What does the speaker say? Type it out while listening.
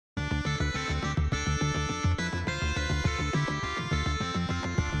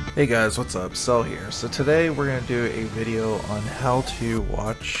Hey guys, what's up? Cell here. So today we're going to do a video on how to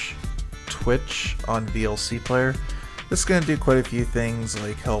watch Twitch on VLC Player. This is going to do quite a few things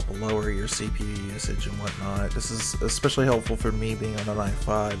like help lower your CPU usage and whatnot. This is especially helpful for me being on an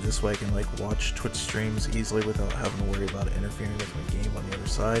i5. This way I can like watch Twitch streams easily without having to worry about it interfering with my game on the other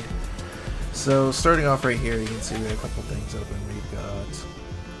side. So starting off right here, you can see we have a couple things open. We've got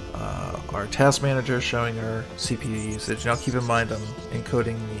our task manager showing our CPU usage. Now keep in mind I'm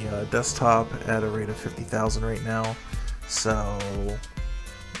encoding the desktop at a rate of 50,000 right now, so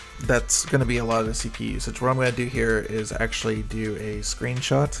that's going to be a lot of the CPU usage. What I'm going to do here is actually do a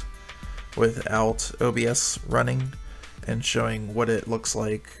screenshot without OBS running and showing what it looks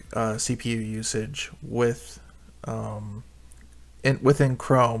like CPU usage with within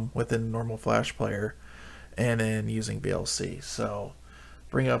Chrome, within normal Flash Player, and then using VLC. So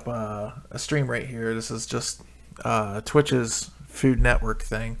bring up a stream right here. This is just Twitch's Food Network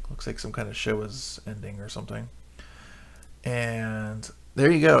thing. Looks like some kind of show is ending or something. And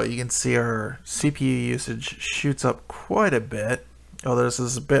there you go. You can see our CPU usage shoots up quite a bit. Although this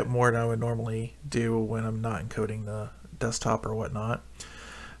is a bit more than I would normally do when I'm not encoding the desktop or whatnot.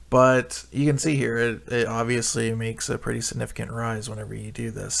 But you can see here, it obviously makes a pretty significant rise whenever you do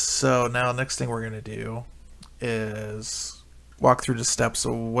this. So now next thing we're going to do is walk through the steps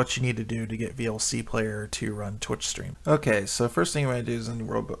of what you need to do to get VLC Player to run Twitch stream. Okay, so first thing you're going to do is in the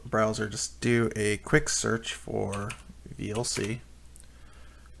world browser, just do a quick search for VLC.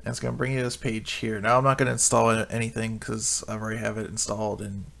 And it's going to bring you to this page here. Now I'm not going to install anything because I already have it installed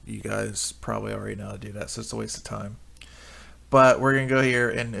and you guys probably already know how to do that, so it's a waste of time. But we're going to go here,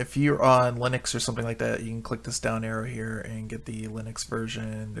 and if you're on Linux or something like that, you can click this down arrow here and get the Linux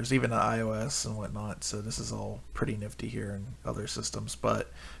version. There's even an iOS and whatnot, so this is all pretty nifty here in other systems. But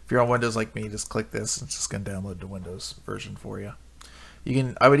if you're on Windows like me, just click this. It's just going to download the Windows version for you.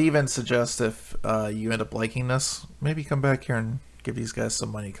 I would even suggest if you end up liking this, maybe come back here and give these guys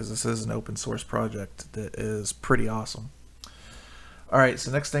some money, because this is an open source project that is pretty awesome. Alright,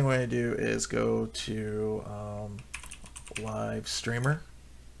 so next thing we're going to do is go to live streamer,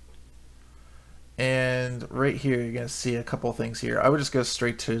 and right here you're going to see a couple things here. I would just go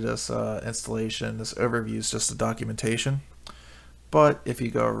straight to this installation. This overview is just the documentation, but if you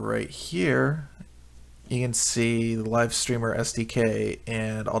go right here you can see the live streamer SDK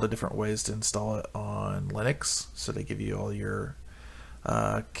and all the different ways to install it on Linux. So they give you all your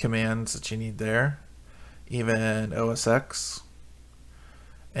commands that you need there, even OS X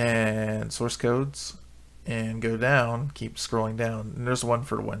and source codes. And go down, keep scrolling down, and there's one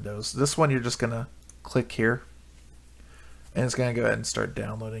for Windows. This one you're just gonna click here and it's gonna go ahead and start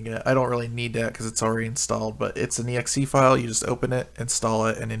downloading it. I don't really need that because it's already installed, but it's an exe file. You just open it, install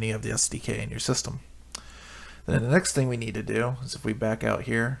it, and then you have the SDK in your system. Then the next thing we need to do is, if we back out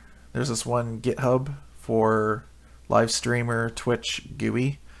here, there's this one GitHub for live streamer Twitch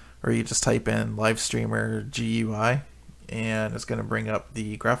GUI, where you just type in live streamer GUI, and it's going to bring up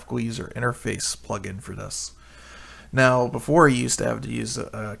the graphical user interface plugin for this. Now, before you used to have to use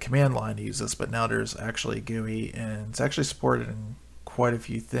a command line to use this, but now there's actually a GUI, and it's actually supported in quite a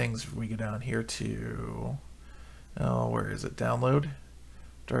few things. If we go down here to, where is it? Download,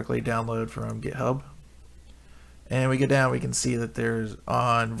 directly download from GitHub. And we go down, we can see that there's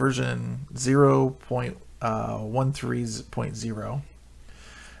on version 0.13.0,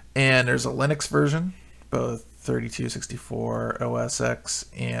 and there's a Linux version, both 3264, OS X,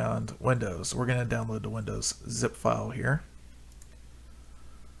 and Windows. We're going to download the Windows zip file here.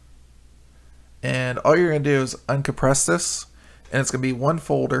 And all you're going to do is uncompress this, and it's going to be one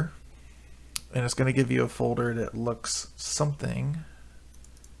folder, and it's going to give you a folder that looks something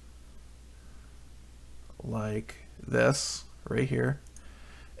like this right here.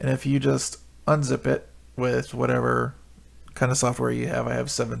 And if you just unzip it with whatever kind of software you have, I have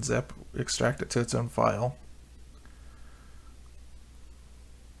 7-zip, extract it to its own file.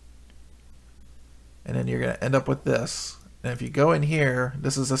 And then you're going to end up with this. And if you go in here,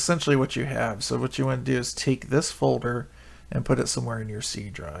 this is essentially what you have. So what you want to do is take this folder and put it somewhere in your C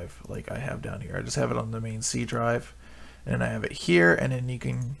drive, like I have down here. I just have it on the main C drive, and then I have it here, and then you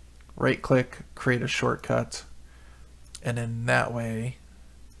can right click, create a shortcut, and then that way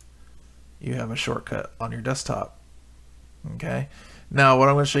you have a shortcut on your desktop. Okay, now what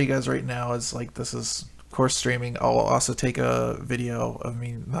I'm going to show you guys right now is, like, this is of course streaming. I'll also take a video of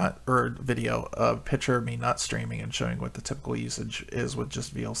me a picture of me not streaming and showing what the typical usage is with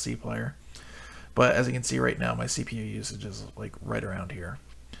just VLC Player. But as you can see right now, my CPU usage is like right around here.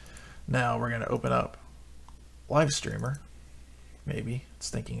 Now we're going to open up live streamer. Maybe it's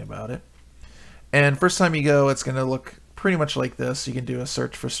thinking about it. And first time you go, it's going to look pretty much like this. You can do a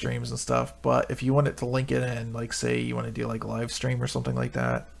search for streams and stuff, but if you want it to link it in, like say you want to do like a live stream or something like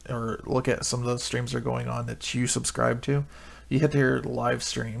that, or look at some of those streams that are going on that you subscribe to, you hit your live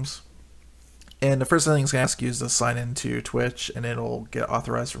streams. And the first thing it's going to ask you is to sign into Twitch, and it'll get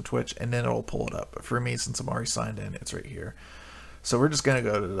authorized from Twitch, and then it'll pull it up. But for me, since I'm already signed in, it's right here. So we're just going to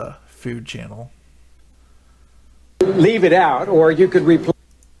go to the food channel. Leave it out, or you could replace.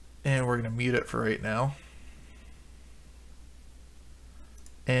 And we're going to mute it for right now.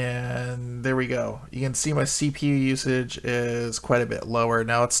 And there we go. You can see my CPU usage is quite a bit lower.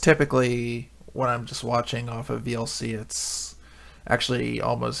 Now it's typically, when I'm just watching off of VLC, it's actually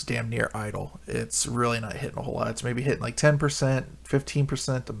almost damn near idle. It's really not hitting a whole lot. It's maybe hitting like 10%,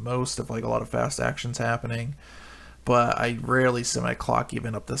 15% the most of like a lot of fast actions happening. But I rarely see my clock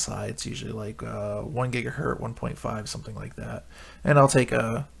even up this high. It's usually like 1 gigahertz, 1.5, something like that. And I'll take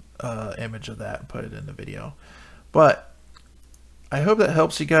a image of that and put it in the video. But I hope that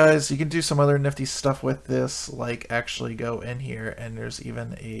helps you guys. You can do some other nifty stuff with this, like actually go in here, and there's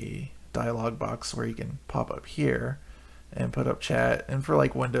even a dialog box where you can pop up here and put up chat. And for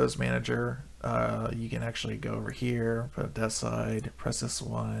like Windows Manager, you can actually go over here, put up desk side, press this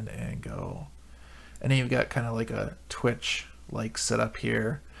one, and go. And then you've got kind of like a Twitch like setup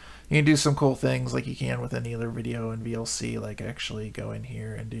here. You can do some cool things like you can with any other video in VLC, like actually go in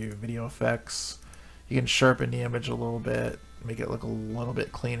here and do video effects. You can sharpen the image a little bit, make it look a little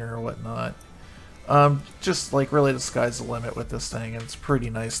bit cleaner or whatnot. Just like really the sky's the limit with this thing, and it's pretty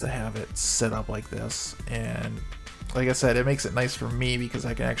nice to have it set up like this. And like I said, it makes it nice for me because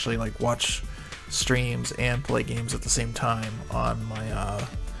I can actually like watch streams and play games at the same time on my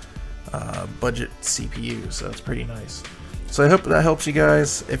budget CPU, so it's pretty nice. So I hope that helps you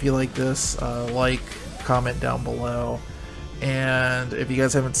guys. If you like this, like, comment down below, and if you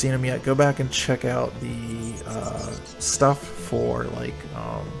guys haven't seen them yet, go back and check out the stuff for like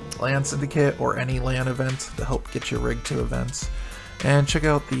LAN Syndicate or any LAN event to help get your rig to events, and check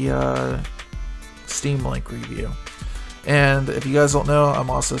out the Steam Link review. And if you guys don't know, I'm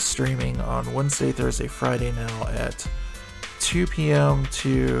also streaming on Wednesday, Thursday, Friday now at 2 p.m.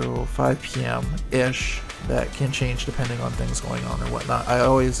 to 5 p.m. ish. That can change depending on things going on or whatnot. I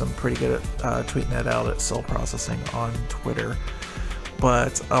always am pretty good at tweeting that out at Cell Processing on Twitter.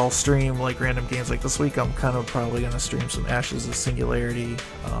 But I'll stream like random games. Like this week, I'm kind of probably going to stream some Ashes of Singularity.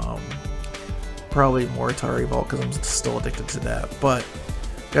 Probably more Atari Vault because I'm still addicted to that. But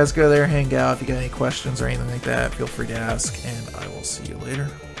guys, go there, hang out. If you got any questions or anything like that, feel free to ask, and I will see you later.